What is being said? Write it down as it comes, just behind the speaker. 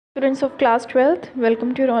Students of class 12th,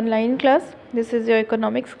 welcome to your online class. This is your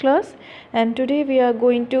economics class, and today we are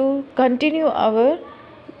going to continue our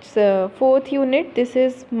fourth unit. This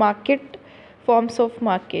is market, forms of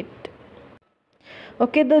market.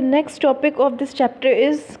 Okay, the next topic of this chapter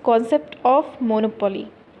is concept of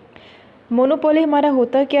monopoly. Monopoly हमारा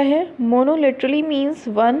होता क्या है? Mono literally means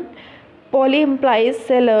one, poly implies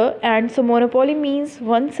seller, and so monopoly means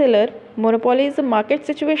one seller. Monopoly is a market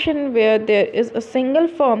situation where there is a single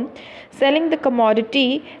firm selling the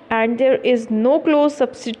commodity and there is no close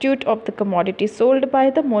substitute of the commodity sold by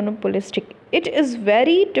the monopolistic. It is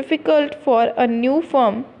very difficult for a new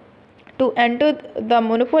firm to enter the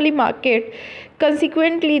monopoly market.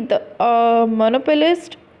 Consequently, the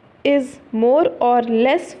monopolist is more or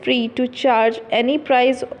less free to charge any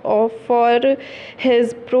price for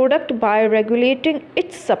his product by regulating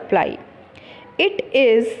its supply. It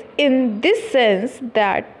is in this sense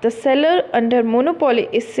that the seller under monopoly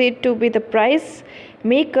is said to be the price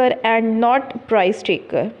maker and not price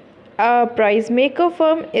taker. A price maker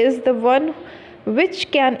firm is the one which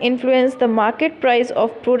can influence the market price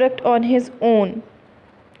of product on his own.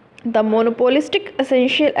 The monopolistic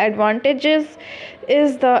essential advantages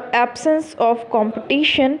is the absence of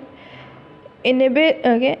competition,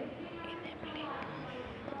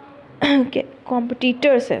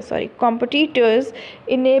 competitors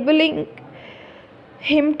enabling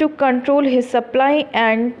him to control his supply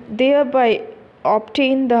and thereby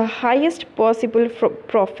obtain the highest possible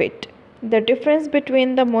profit. The difference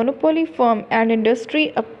between the monopoly firm and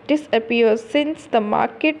industry disappears since the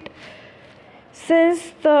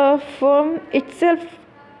firm itself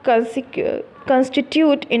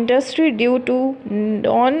constitute industry due to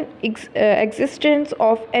non-existence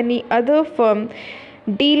of any other firm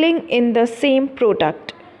dealing in the same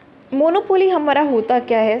product. Monopoly हमारा होता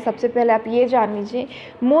क्या है? सबसे पहले आप ये जान लीजिए.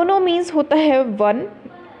 मोनो मीन्स होता है वन,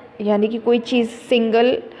 यानी कि कोई चीज़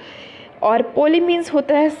सिंगल, और पोली मीन्स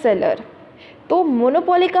होता है सेलर. तो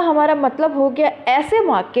मोनोपोली का हमारा मतलब हो गया ऐसे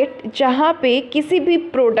मार्केट जहाँ पे किसी भी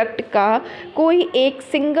प्रोडक्ट का कोई एक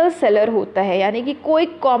सिंगल सेलर होता है, यानी कि कोई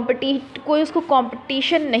उसको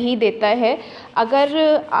कंपटीशन नहीं देता है.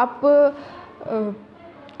 अगर आप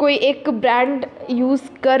कोई एक ब्रांड यूज़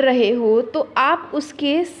कर रहे हो तो आप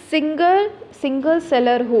उसके सिंगल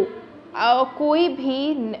सेलर हो. कोई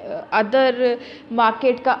भी अदर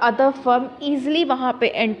मार्केट का अदर फर्म ईज़िली वहाँ पे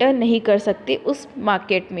एंटर नहीं कर सकते उस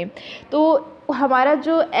मार्केट में. तो हमारा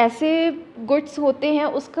जो ऐसे गुड्स होते हैं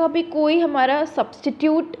उसका भी कोई हमारा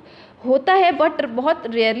सब्स्टिट्यूट होता है, बट बहुत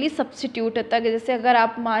रेयरली सब्स्टिट्यूट होता है. जैसे अगर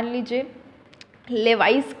आप मान लीजिए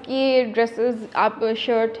लेवाइस की ड्रेसेस आप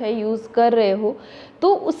शर्ट है यूज़ कर रहे हो,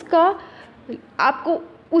 तो उसका आपको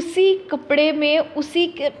उसी कपड़े में उसी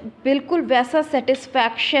के बिल्कुल वैसा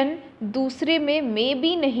सेटिस्फैक्शन दूसरे में मे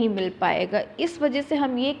भी नहीं मिल पाएगा. इस वजह से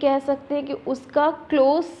हम ये कह सकते हैं कि उसका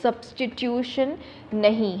क्लोज सब्स्टिट्यूशन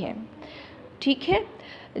नहीं है. ठीक है,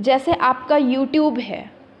 जैसे आपका यूट्यूब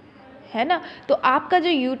है ना, तो आपका जो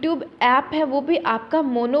यूट्यूब ऐप है वो भी आपका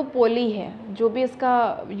मोनोपोली है. जो भी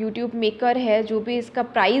इसका यूट्यूब मेकर है, जो भी इसका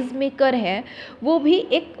प्राइस मेकर है, वो भी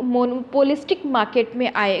एक मोनोपोलिस्टिक मार्केट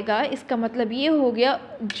में आएगा. इसका मतलब ये हो गया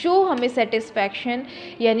जो हमें सेटिस्फैक्शन,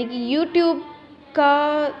 यानी कि यूट्यूब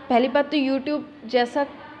का पहली बात तो यूट्यूब जैसा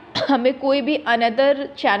हमें कोई भी अनदर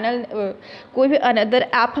चैनल, कोई भी अनदर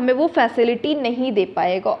ऐप हमें वो फैसिलिटी नहीं दे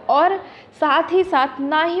पाएगा, और साथ ही साथ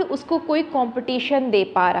ना ही उसको कोई कंपटीशन दे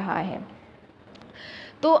पा रहा है.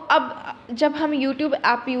 तो अब जब हम YouTube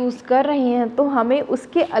ऐप यूज़ कर रहे हैं तो हमें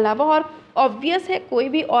उसके अलावा, और ऑब्वियस है कोई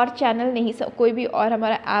भी और चैनल नहीं, कोई भी और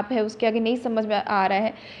हमारा ऐप है उसके आगे नहीं समझ में आ रहा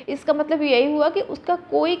है, इसका मतलब यही हुआ कि उसका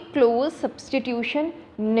कोई क्लोज सब्स्टिट्यूशन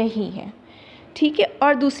नहीं है. ठीक है,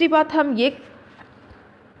 और दूसरी बात हम ये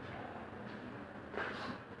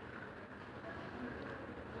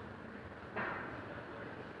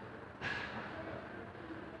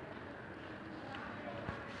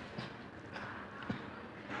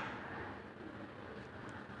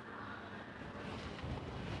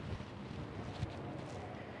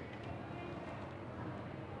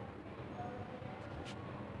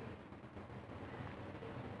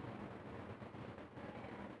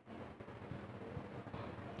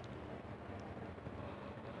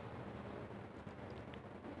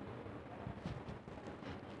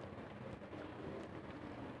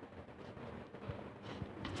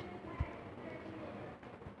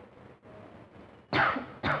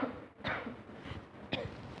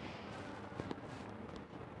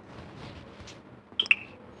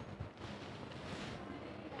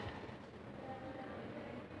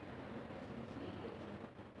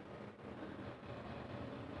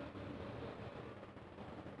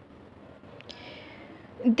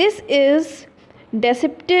this is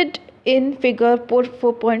depicted in figure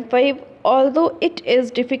 4.5. Although it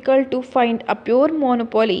is difficult to find a pure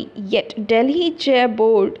monopoly, yet Delhi Jal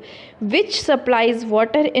Board, which supplies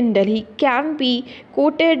water in Delhi, can be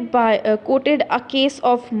quoted a case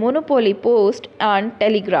of monopoly post and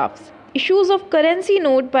telegraphs. Issues of currency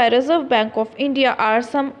note by Reserve Bank of India are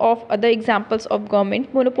some of other examples of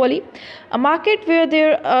government monopoly. A market where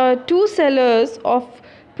there are two sellers of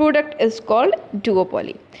product is called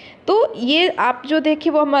duopoly. तो ये आप जो देखे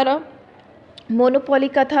वो हमारा monopoly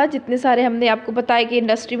का था, जितने सारे हमने आपको बताया कि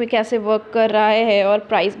इंडस्ट्री में कैसे वर्क कर रहा है और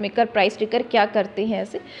प्राइस मेकर प्राइस टेकर क्या करते हैं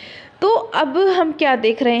ऐसे। तो अब हम क्या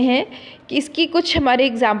देख रहे हैं कि इसकी कुछ हमारे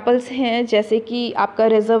एग्जांपल्स हैं, जैसे कि आपका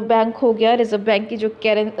रिज़र्व बैंक हो गया। रिज़र्व बैंक की जो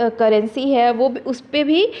करेंसी है वो उस पर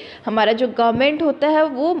भी हमारा जो गवर्नमेंट होता है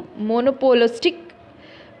वो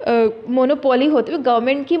मोनोपोली होती है,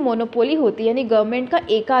 गवर्नमेंट की मोनोपोली होती है, यानी गवर्नमेंट का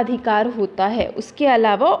एकाधिकार होता है उसके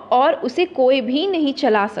अलावा, और उसे कोई भी नहीं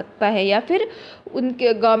चला सकता है या फिर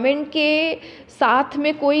उनके गवर्नमेंट के साथ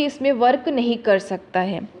में कोई इसमें वर्क नहीं कर सकता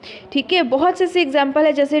है। ठीक है, बहुत से ऐसे एग्जांपल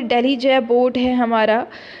है, जैसे दिल्ली जल बोर्ड है हमारा।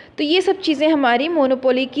 तो ये सब चीज़ें हमारी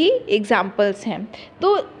मोनोपोली की एग्जांपल्स हैं।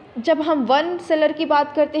 तो जब हम वन सेलर की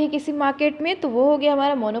बात करते हैं किसी मार्केट में तो वो हो गया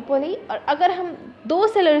हमारा मोनोपोली, और अगर हम दो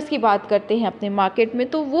सेलर्स की बात करते हैं अपने मार्केट में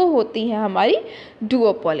तो वो होती है हमारी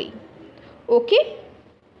duopoly.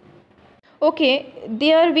 Okay,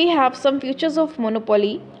 there we have some features of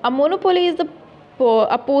monopoly. A monopoly is the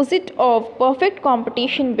opposite of perfect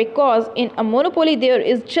competition, because in a monopoly there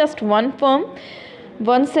is just one firm,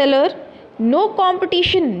 one seller, no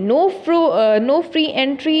competition, no free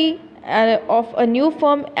entry of a new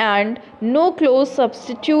firm, and no close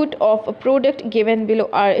substitute of a product given below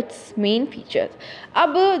are its main features.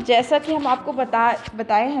 अब जैसा कि हम आपको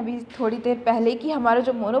बताए हैं अभी थोड़ी देर पहले कि हमारा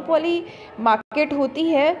जो मोनोपोली मार्केट होती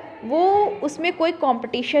है वो उसमें कोई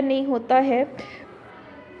कंपटीशन नहीं होता है।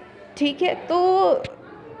 ठीक है, तो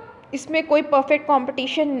इसमें कोई परफेक्ट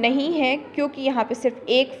कंपटीशन नहीं है क्योंकि यहाँ पे सिर्फ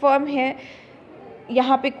एक फर्म है।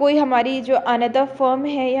 यहाँ पे कोई हमारी जो अनदर फर्म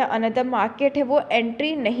है या अनदर मार्केट है वो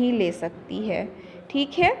एंट्री नहीं ले सकती है।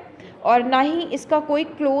 ठीक है, और ना ही इसका कोई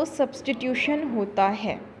क्लोज सब्स्टिट्यूशन होता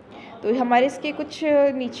है। तो हमारे इसके कुछ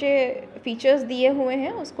नीचे फीचर्स दिए हुए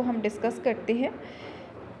हैं, उसको हम डिस्कस करते हैं।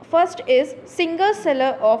 First is single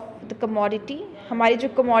seller of the commodity. हमारी जो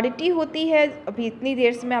कमोडिटी होती है, अभी इतनी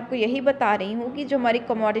देर से मैं आपको यही बता रही हूँ कि जो हमारी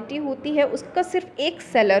कमोडिटी होती है उसका सिर्फ एक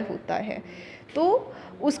सेलर होता है, तो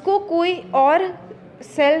उसको कोई और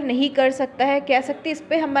सेल नहीं कर सकता है। कह सकते इस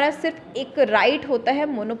पर हमारा सिर्फ एक राइट होता है,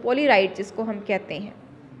 मोनोपोली राइट जिसको हम कहते हैं।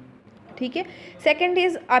 ठीक है, second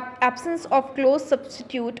is absence of close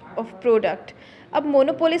substitute of product. अब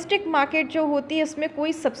मोनोपोलिस्टिक मार्केट जो होती है उसमें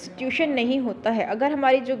कोई सब्स्टिट्यूशन नहीं होता है। अगर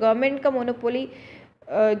हमारी जो गवर्नमेंट का मोनोपोली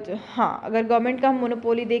अगर गवर्नमेंट का हम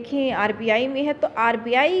मोनोपोली देखें आरबीआई में है, तो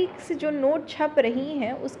आरबीआई से जो नोट छप रही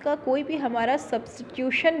हैं उसका कोई भी हमारा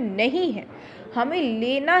सब्स्टिट्यूशन नहीं है, हमें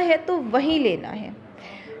लेना है तो वही लेना है।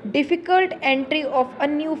 Difficult entry of a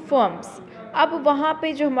new firms. अब वहाँ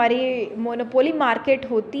पे जो हमारी मोनोपोली मार्केट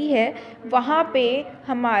होती है वहाँ पे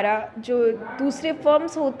हमारा जो दूसरे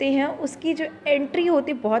फर्म्स होते हैं उसकी जो एंट्री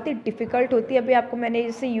होती है बहुत ही डिफ़िकल्ट होती है। अभी आपको मैंने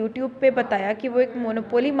जैसे यूट्यूब पे बताया कि वो एक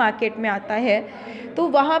मोनोपोली मार्केट में आता है, तो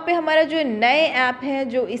वहाँ पे हमारा जो नए ऐप हैं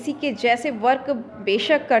जो इसी के जैसे वर्क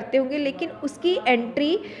बेशक करते होंगे लेकिन उसकी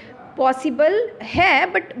एंट्री पॉसिबल है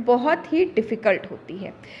बट बहुत ही डिफ़िकल्ट होती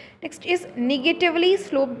है। Next is negatively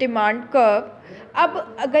slope demand curve.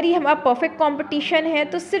 अब अगर ये हमारा परफेक्ट कंपटीशन है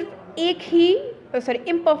तो सिर्फ एक ही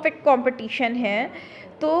इम्परफेक्ट कंपटीशन है,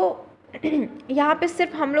 तो यहाँ पे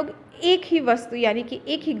सिर्फ हम लोग एक ही वस्तु यानी कि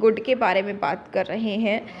एक ही गुड के बारे में बात कर रहे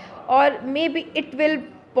हैं, और may be it will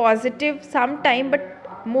positive some time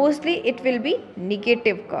but mostly it will be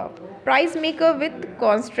negative curve. Price maker with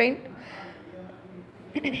constraint.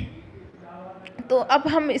 तो अब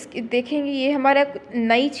हम इसकी देखेंगे, ये हमारा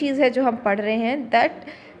नई चीज़ है जो हम पढ़ रहे हैं, that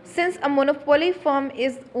since a monopoly firm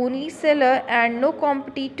is only seller and no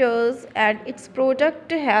competitors and it's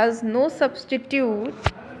product has no substitute,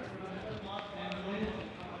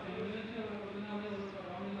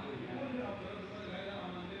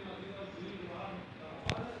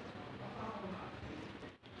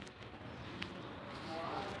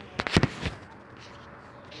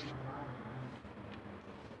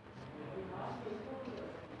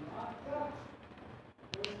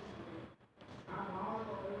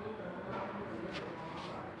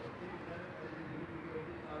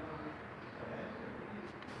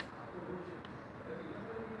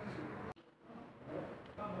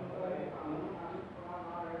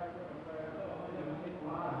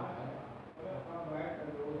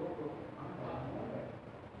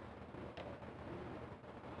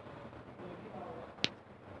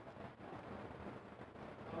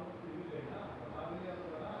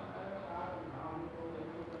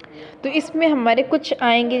 तो इसमें हमारे कुछ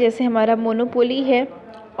आएंगे, जैसे हमारा मोनोपोली है,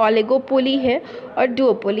 ओलिगोपोली है और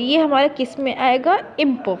डुओपोली। ये हमारा किस में आएगा?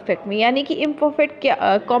 इम्परफेक्ट में। यानी कि इम्परफेक्ट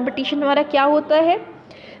क्या कंपटीशन हमारा क्या होता है?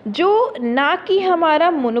 जो ना कि हमारा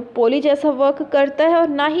मोनोपोली जैसा वर्क करता है और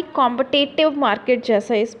ना ही कॉम्पिटिटिव मार्केट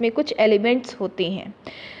जैसा इसमें कुछ एलिमेंट्स होते हैं,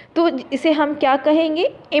 तो इसे हम क्या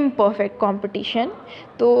कहेंगे? Imperfect competition.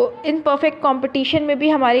 तो इम्परफेक्ट कंपटीशन में भी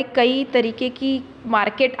हमारे कई तरीके की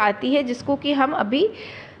मार्केट आती है, जिसको कि हम अभी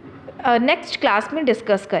नेक्स्ट क्लास में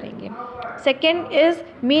डिस्कस करेंगे। Second is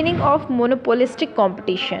meaning of monopolistic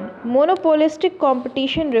competition. Monopolistic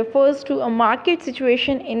competition refers to a market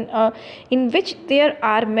situation in which there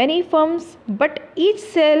are many firms but each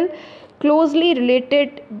sell closely related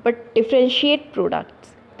but differentiate products.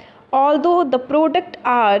 Although the product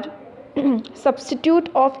are substitute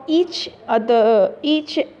of each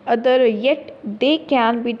other, yet they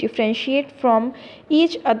can be differentiated from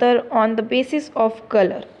each other on the basis of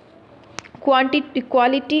color, quantity,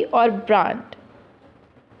 quality or brand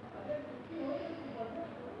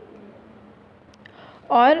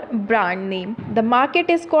name. The market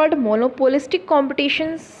is called monopolistic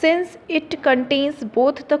competition since it contains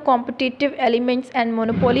both the competitive elements and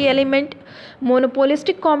monopoly element.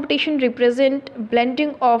 Monopolistic competition represent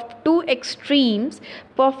blending of two extremes,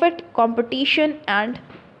 perfect competition and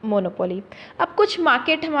monopoly. अब कुछ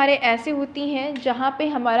market हमारे ऐसे होती हैं जहाँ पे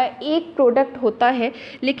हमारा एक प्रोडक्ट होता है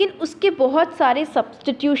लेकिन उसके बहुत सारे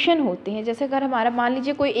सब्स्टिट्यूशन होते हैं। जैसे अगर हमारा मान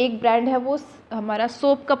लीजिए कोई एक ब्रांड है, वो हमारा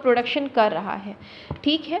सोप का प्रोडक्शन कर रहा है,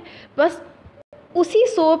 ठीक है, बस उसी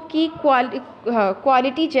सोप की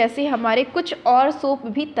क्वालिटी जैसे हमारे कुछ और सोप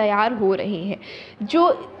भी तैयार हो रहे हैं,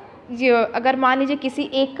 जो अगर मान लीजिए किसी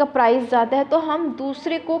एक का प्राइस ज़्यादा है तो हम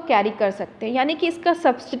दूसरे को कैरी कर सकते हैं, यानी कि इसका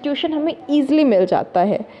सब्स्टिट्यूशन हमें ईजिली मिल जाता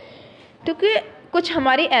है। क्योंकि कुछ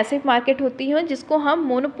हमारी ऐसे मार्केट होती हैं जिसको हम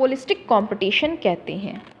मोनोपोलिस्टिक कंपटीशन कहते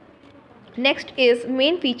हैं। Next is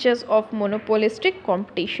main features of monopolistic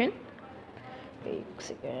competition. एक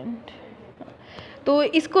सेकेंड। तो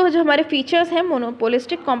इसको जो हमारे फीचर्स हैं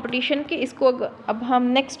मोनोपोलिस्टिक कंपटीशन के, इसको अब हम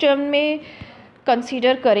नेक्स्ट टर्म में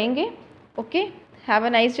कंसीडर करेंगे। Okay, have a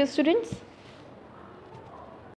nice day students.